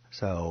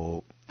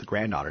 So the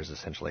granddaughter's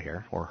essentially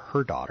here, or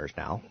her daughters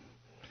now.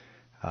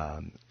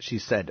 She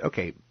said,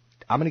 okay,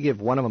 I'm going to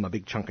give one of them a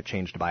big chunk of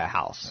change to buy a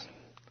house.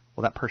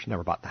 Well, that person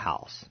never bought the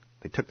house.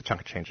 They took the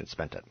chunk of change and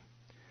spent it.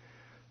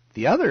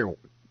 The other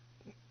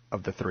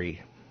of the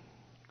 3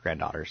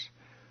 granddaughters,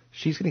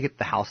 she's going to get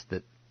the house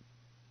that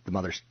the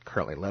mother's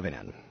currently living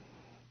in.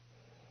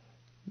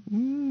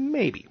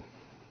 Maybe.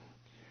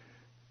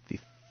 The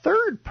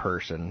third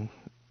person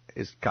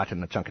has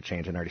gotten a chunk of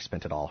change and already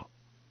spent it all.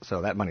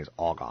 So that money's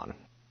all gone.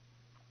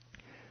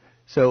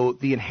 So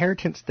the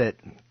inheritance that,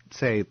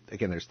 say,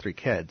 again, there's 3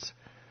 kids,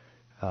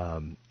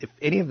 if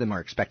any of them are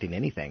expecting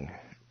anything,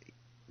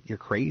 you're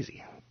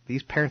crazy.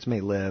 These parents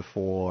may live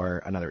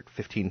for another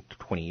 15 to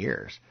 20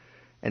 years,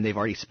 and they've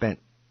already spent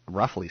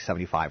roughly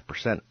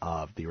 75%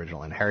 of the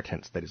original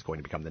inheritance that is going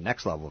to become the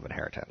next level of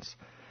inheritance.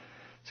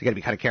 So you got to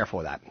be kind of careful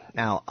with that.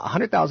 Now,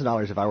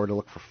 $100,000, if I were to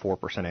look for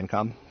 4%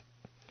 income,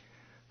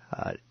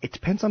 it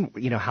depends on,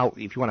 how,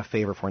 if you want to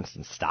favor, for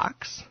instance,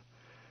 stocks,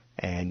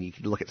 and you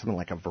could look at something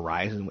like a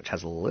Verizon, which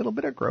has a little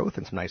bit of growth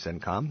and some nice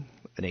income,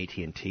 an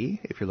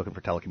AT&T, if you're looking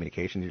for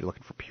telecommunications, you're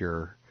looking for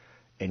pure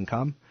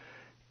income.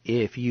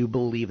 If you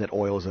believe that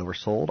oil is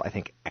oversold, I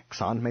think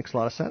Exxon makes a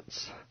lot of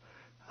sense.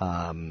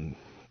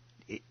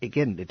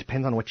 Again, it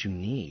depends on what you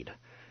need.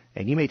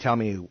 And you may tell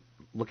me,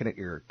 looking at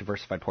your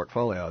diversified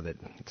portfolio, that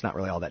it's not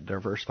really all that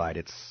diversified.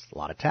 It's a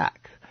lot of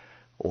tech.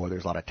 or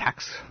there's a lot of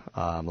tax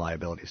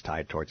liabilities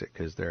tied towards it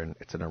because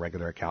it's in a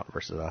regular account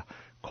versus a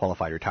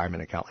qualified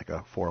retirement account like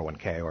a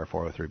 401k or a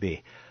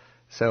 403b.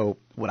 So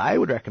what I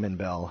would recommend,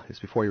 Bill, is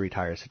before you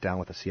retire, sit down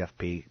with a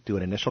CFP, do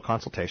an initial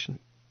consultation,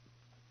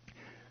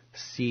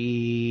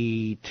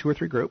 see 2 or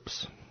 3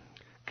 groups,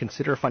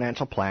 consider a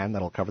financial plan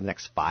that'll cover the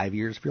next 5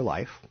 years of your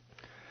life.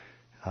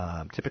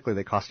 Typically,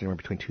 they cost anywhere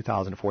between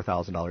 $2,000 to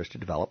 $4,000 to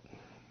develop.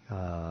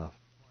 I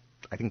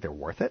think they're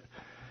worth it.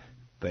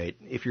 But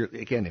if you're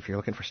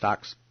looking for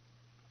stocks,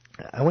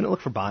 I wouldn't look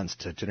for bonds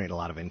to generate a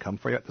lot of income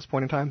for you at this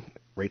point in time.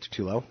 Rates are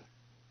too low,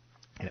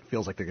 and it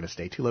feels like they're going to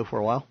stay too low for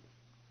a while.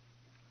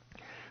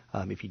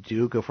 If you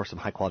do, go for some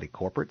high-quality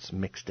corporates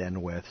mixed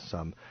in with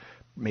some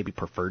maybe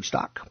preferred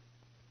stock,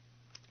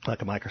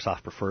 like a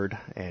Microsoft preferred,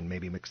 and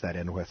maybe mix that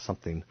in with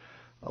something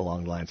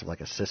along the lines of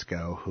like a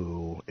Cisco,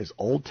 who is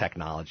old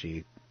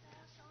technology,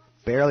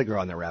 barely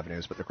growing their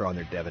revenues, but they're growing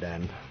their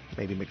dividend.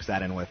 Maybe mix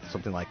that in with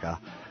something like a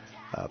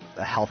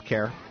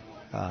healthcare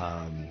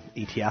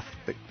ETF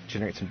that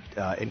generates some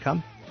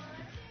income.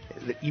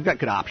 You've got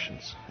good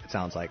options, it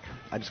sounds like.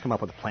 I just come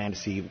up with a plan to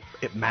see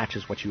it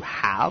matches what you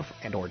have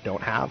and or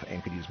don't have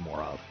and could use more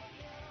of.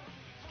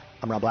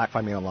 I'm Rob Black.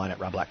 Find me online at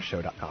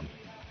robblackshow.com.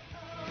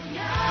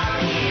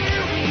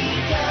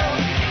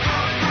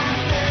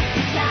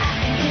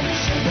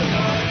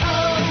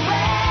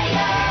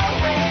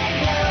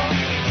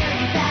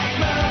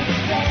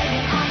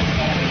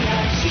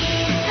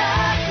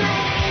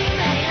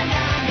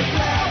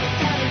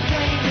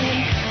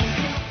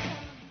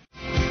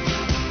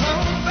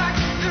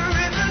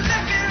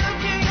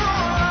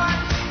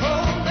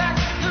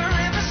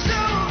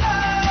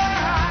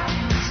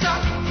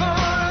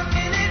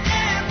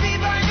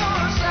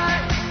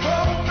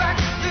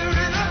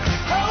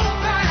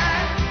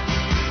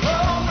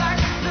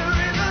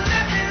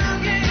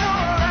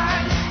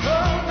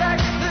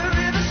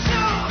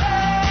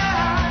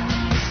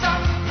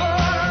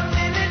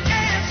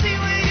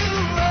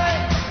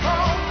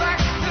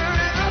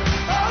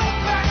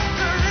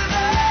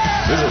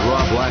 Visit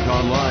Rob Black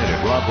online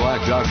at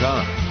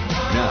robblack.com.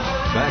 Now,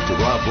 back to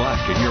Rob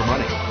Black and Your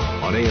Money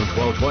on AM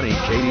 1220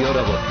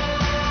 KDOW.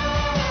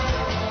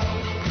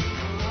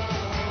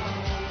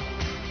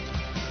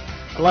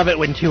 I love it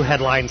when 2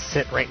 headlines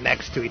sit right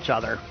next to each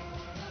other,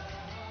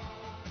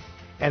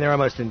 and they're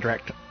almost in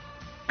direct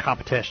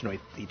competition with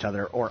each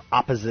other or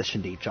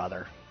opposition to each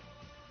other.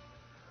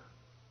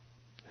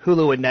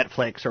 Hulu and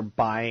Netflix are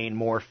buying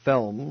more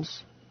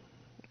films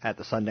at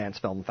the Sundance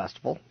Film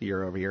Festival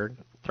year over year.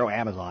 Throw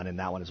Amazon in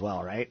that one as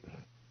well, right?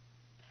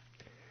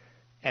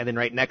 And then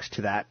right next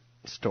to that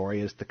story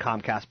is the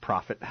Comcast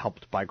profit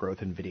helped by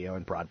growth in video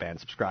and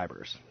broadband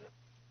subscribers.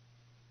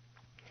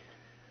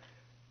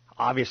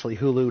 Obviously,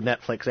 Hulu,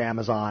 Netflix,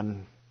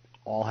 Amazon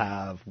all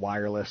have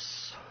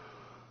wireless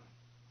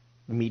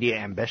media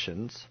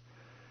ambitions.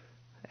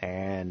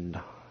 And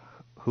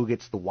who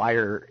gets the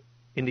wire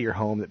into your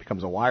home that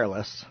becomes a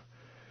wireless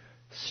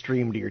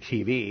stream to your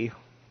TV?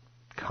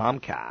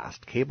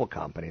 Comcast, cable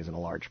companies in a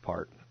large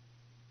part.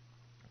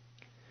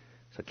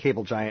 So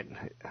cable giant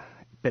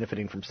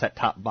benefiting from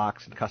set-top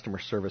box and customer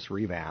service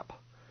revamp.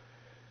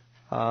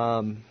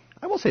 I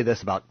will say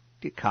this about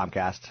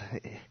Comcast.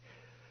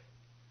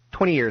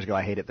 20 years ago,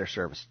 I hated their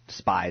service,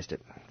 despised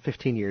it.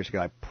 15 years ago,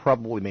 I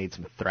probably made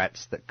some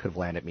threats that could have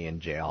landed me in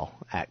jail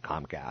at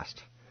Comcast.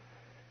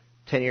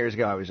 10 years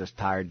ago, I was just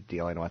tired of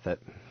dealing with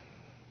it.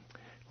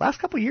 Last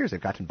couple of years,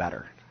 they've gotten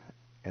better.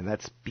 And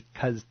that's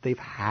because they've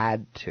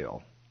had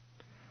to.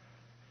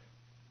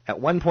 At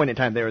one point in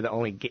time, they were the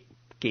only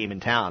game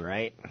in town,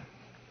 right?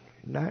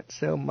 Not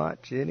so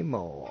much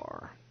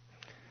anymore.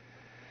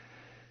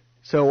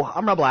 So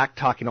I'm Rob Black,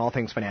 talking all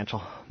things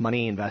financial,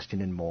 money,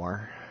 investing, and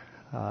more.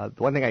 The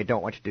one thing I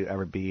don't want you to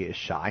ever be is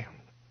shy.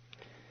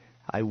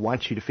 I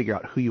want you to figure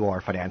out who you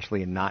are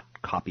financially and not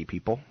copy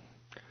people.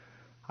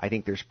 I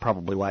think there's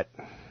probably,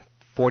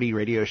 40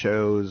 radio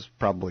shows,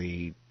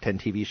 probably 10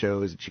 TV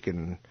shows that you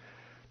can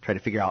try to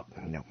figure out,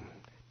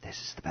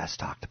 this is the best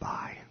stock to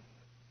buy.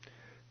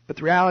 But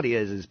the reality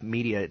is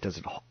media does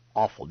an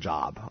awful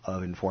job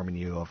of informing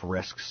you of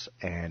risks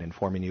and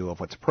informing you of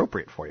what's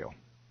appropriate for you.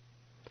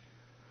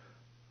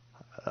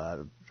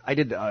 I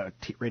did a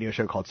radio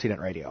show called CNET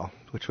Radio,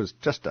 which was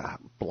just a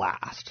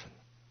blast.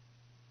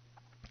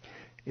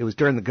 It was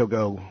during the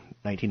go-go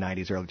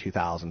 1990s, early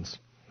 2000s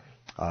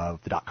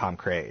of the dot-com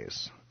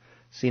craze.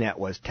 CNET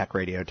was tech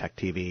radio, tech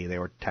TV. They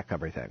were tech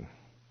everything.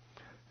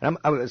 And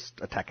I was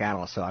a tech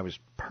analyst, so I was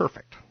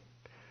perfect.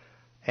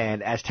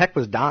 And as tech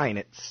was dying,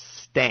 it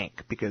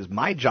stank because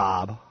my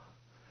job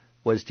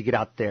was to get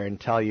out there and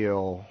tell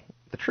you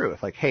the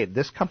truth. Like, hey,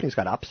 this company's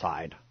got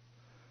upside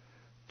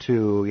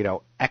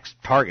to, X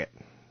target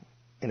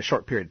in a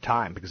short period of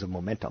time because of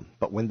momentum.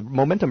 But when the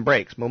momentum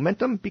breaks,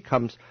 momentum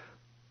becomes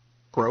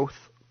growth.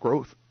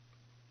 Growth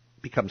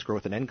becomes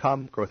growth in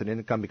income. Growth in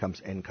income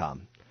becomes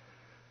income.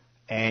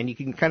 And you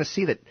can kind of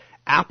see that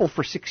Apple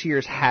for 6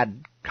 years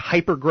had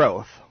hyper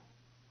growth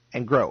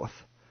and growth.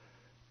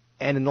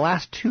 And in the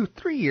last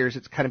 2-3 years,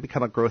 it's kind of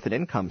become a growth and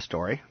income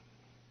story.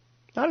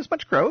 Not as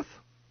much growth,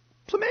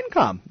 some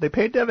income. They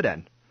paid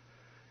dividend.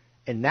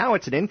 And now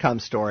it's an income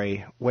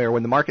story where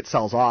when the market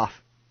sells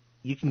off,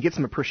 you can get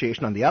some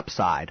appreciation on the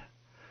upside.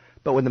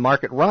 But when the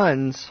market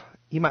runs,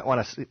 you might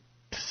want to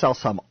sell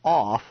some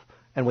off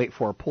and wait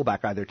for a pullback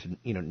either to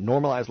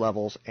normalize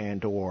levels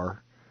and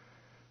or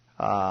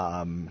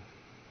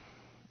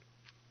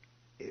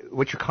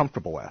what you're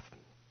comfortable with.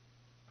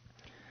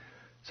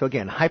 So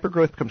again,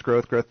 hypergrowth becomes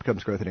growth, growth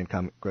becomes growth and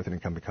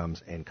income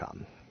becomes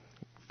income.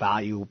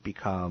 Value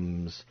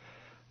becomes,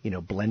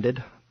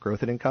 blended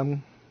growth and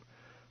income.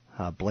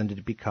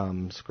 Blended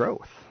becomes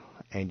growth.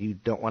 And you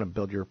don't want to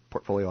build your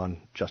portfolio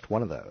on just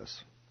one of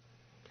those.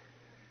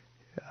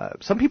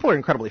 Some people are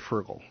incredibly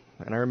frugal.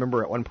 And I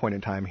remember at one point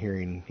in time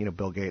hearing,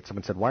 Bill Gates,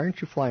 someone said, "Why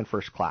aren't you flying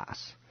first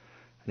class?"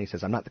 And he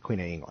says, "I'm not the Queen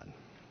of England."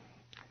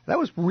 That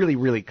was really,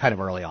 really kind of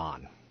early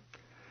on.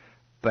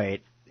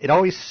 But it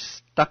always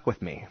stuck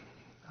with me.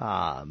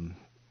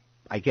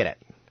 I get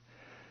it.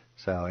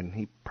 So, and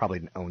he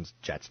probably owns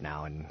jets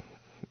now and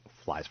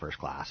flies first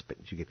class, but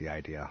you get the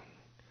idea.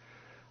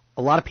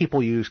 A lot of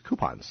people use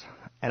coupons,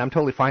 and I'm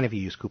totally fine if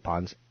you use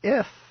coupons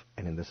if,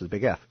 and this is a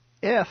big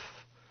if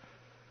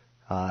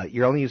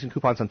you're only using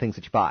coupons on things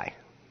that you buy.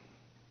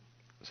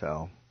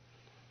 So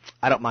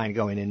I don't mind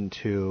going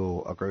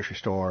into a grocery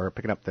store,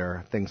 picking up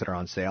their things that are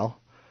on sale,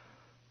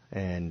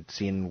 and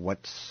seeing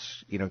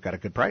what's, got a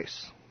good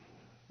price.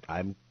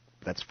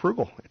 That's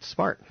frugal. It's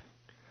smart.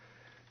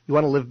 You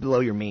want to live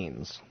below your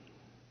means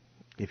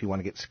if you want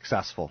to get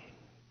successful.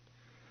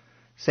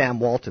 Sam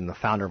Walton, the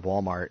founder of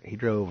Walmart, he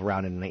drove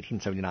around in a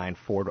 1979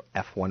 Ford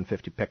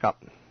F-150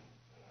 pickup.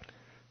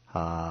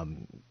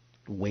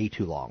 Way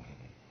too long.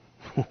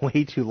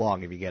 Way too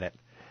long if you get it.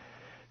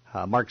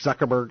 Mark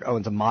Zuckerberg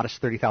owns a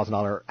modest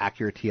 $30,000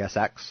 Acura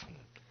TSX,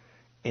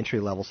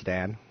 entry-level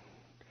sedan.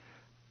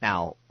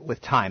 Now,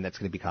 with time, that's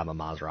going to become a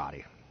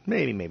Maserati.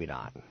 Maybe, maybe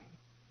not.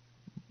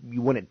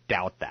 You wouldn't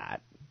doubt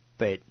that,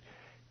 but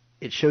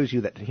it shows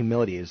you that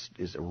humility is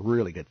a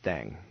really good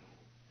thing.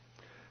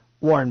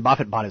 Warren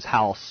Buffett bought his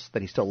house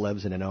that he still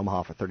lives in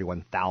Omaha for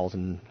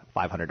 $31,500 in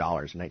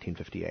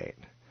 1958.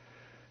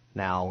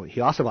 Now,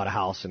 he also bought a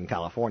house in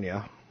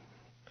California,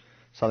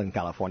 Southern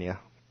California,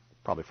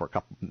 probably for a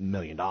couple $1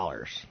 million.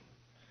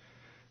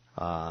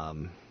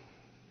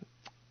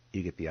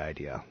 You get the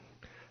idea.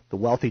 The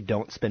wealthy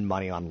don't spend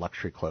money on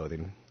luxury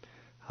clothing.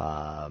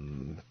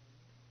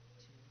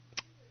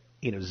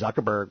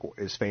 Zuckerberg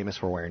is famous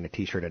for wearing a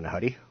T-shirt and a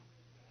hoodie.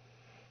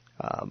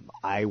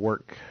 I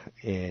work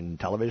in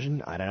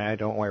television, and I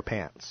don't wear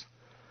pants.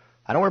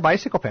 I don't wear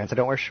bicycle pants. I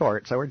don't wear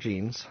shorts. I wear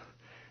jeans.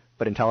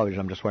 But in television,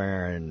 I'm just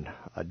wearing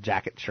a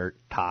jacket, shirt,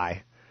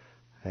 tie,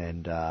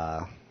 and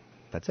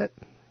that's it.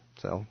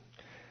 So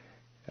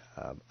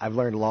I've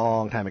learned a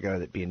long time ago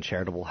that being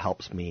charitable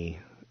helps me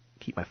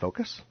keep my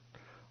focus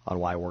on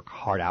why I work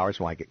hard hours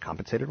and why I get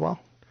compensated well.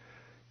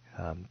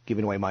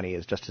 Giving away money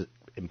is just as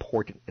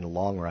important in the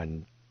long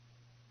run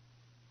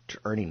to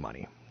earning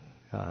money.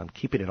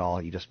 Keeping it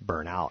all, you just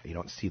burn out. You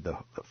don't see the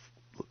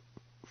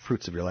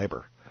fruits of your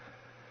labor.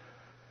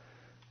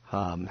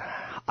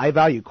 I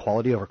value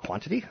quality over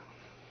quantity.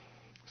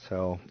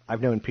 So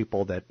I've known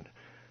people that,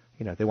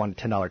 they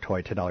want a $10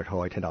 toy, $10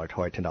 toy, $10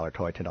 toy, $10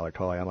 toy, $10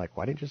 toy. I'm like,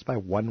 why didn't you just buy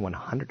one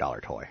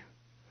 $100 toy?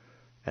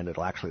 And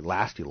it'll actually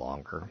last you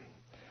longer.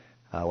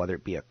 Whether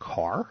it be a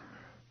car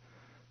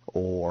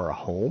or a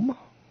home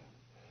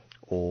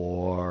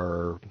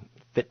or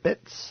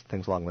Fitbits,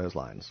 things along those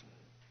lines.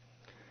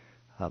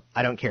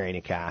 I don't carry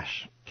any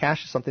cash.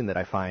 Cash is something that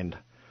I find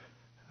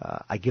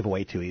I give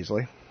away too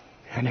easily.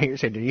 I know you're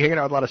saying, do you hang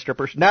out with a lot of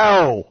strippers?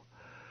 No.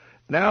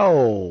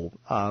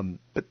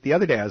 But the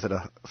other day I was at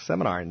a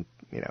seminar and,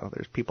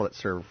 there's people that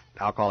serve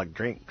alcoholic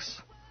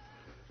drinks.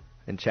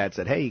 And Chad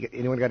said, hey,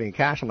 anyone got any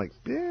cash? I'm like,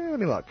 yeah, let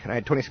me look. And I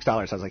had $26.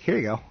 I was like, here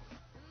you go.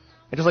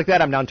 And just like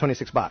that, I'm down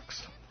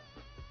 $26.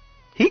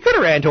 He could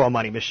have ran to a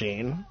money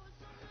machine.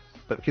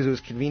 But because it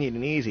was convenient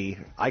and easy,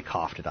 I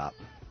coughed it up.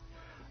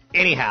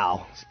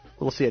 Anyhow,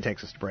 we'll see. It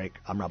takes us to break.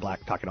 I'm Rob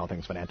Black, talking all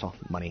things financial,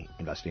 money,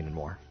 investing, and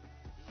more.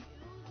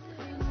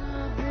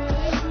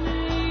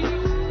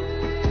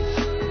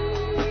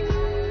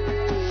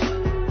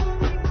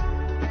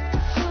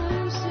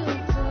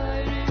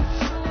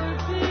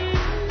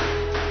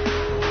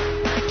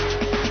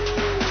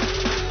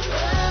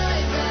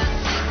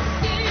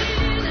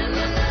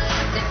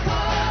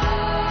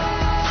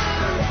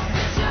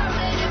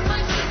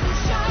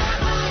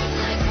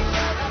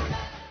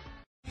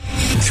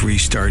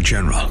 Three-star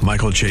General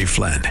Michael J.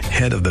 Flynn,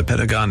 head of the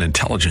Pentagon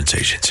Intelligence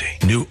Agency,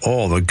 knew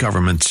all the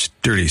government's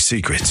dirty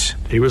secrets.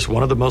 He was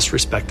one of the most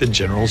respected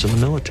generals in the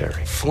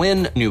military.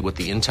 Flynn knew what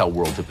the intel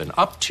world had been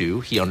up to.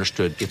 He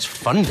understood its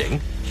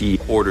funding. He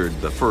ordered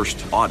the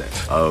first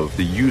audit of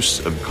the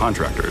use of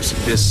contractors.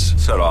 This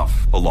set off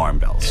alarm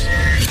bells.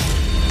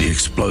 The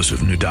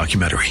explosive new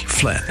documentary,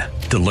 Flynn,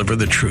 Deliver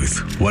the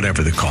Truth,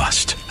 Whatever the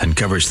Cost,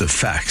 uncovers the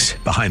facts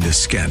behind this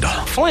scandal.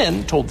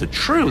 Flynn told the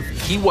truth.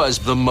 He was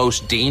the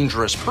most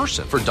dangerous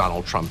person for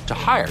Donald Trump to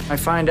hire. I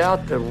find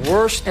out the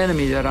worst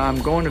enemy that I'm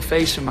going to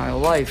face in my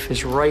life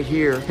is right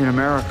here in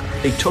America.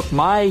 They took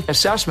my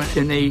assessment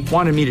and they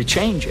wanted me to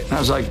change it. And I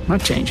was like, I'm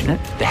not changing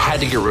it. They had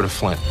to get rid of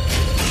Flynn.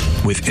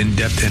 With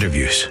in-depth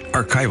interviews,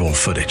 archival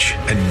footage,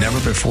 and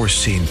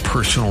never-before-seen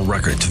personal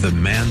records of the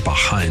man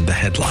behind the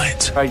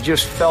headlines. I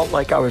just felt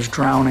like I was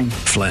drowning.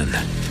 Flynn,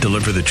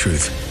 Deliver the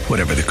Truth,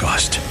 Whatever the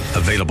Cost.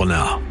 Available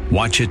now.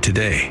 Watch it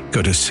today.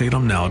 Go to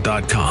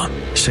salemnow.com.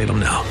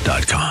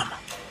 salemnow.com.